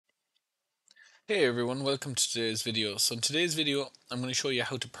Hey everyone, welcome to today's video. So in today's video, I'm going to show you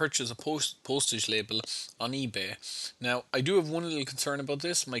how to purchase a postage label on eBay. Now, I do have one little concern about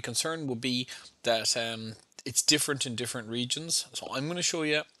this. My concern would be that it's different in different regions. So I'm going to show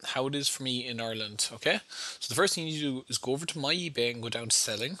you how it is for me in Ireland, okay? So the first thing you need to do is go over to my eBay and go down to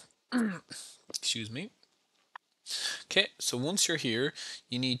selling. Excuse me. Okay, so once you're here,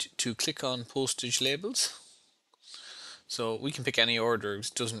 you need to click on postage labels. So we can pick any order,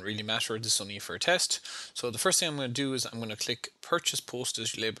 it doesn't really matter, this is only for a test. So the first thing I'm going to do is I'm going to click purchase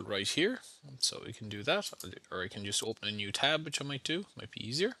postage label right here. So we can do that, or I can just open a new tab, which I might do, might be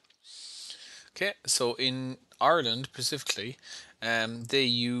easier. Okay, so in Ireland specifically, they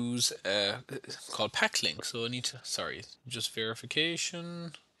use called Packlink. So I need to, sorry, just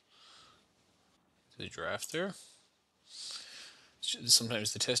verification, the draft there.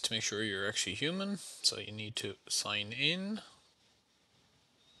 Sometimes the test to make sure you're actually human. So you need to sign in.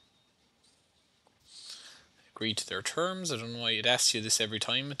 Agree to their terms. I don't know why it asks you this every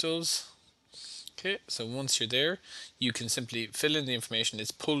time it does. Okay, so once you're there, you can simply fill in the information. It's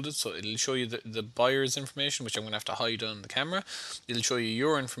pulled it, so it'll show you the buyer's information, which I'm going to have to hide on the camera. It'll show you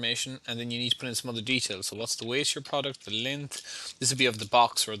your information, and then you need to put in some other details. So what's the weight of your product, the length. This would be of the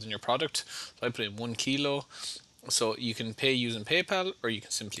box rather than your product. So I put in 1 kilo. So you can pay using PayPal, or you can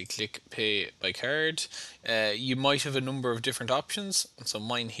simply click pay by card. You might have a number of different options. So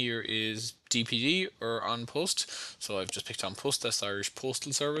mine here is DPD or on post. So I've just picked on post, that's the Irish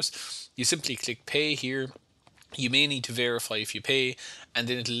Postal Service. You simply click pay here. You may need to verify if you pay, and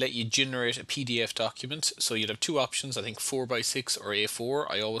then it'll let you generate a PDF document. So you'd have two options, I think 4x6 or A4.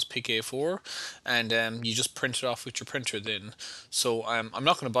 I always pick A4, and you just print it off with your printer then. So I'm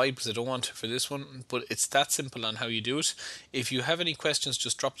not going to buy it because I don't want it for this one, but it's that simple on how you do it. If you have any questions,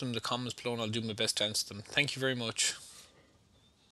 just drop them in the comments below and I'll do my best to answer them. Thank you very much.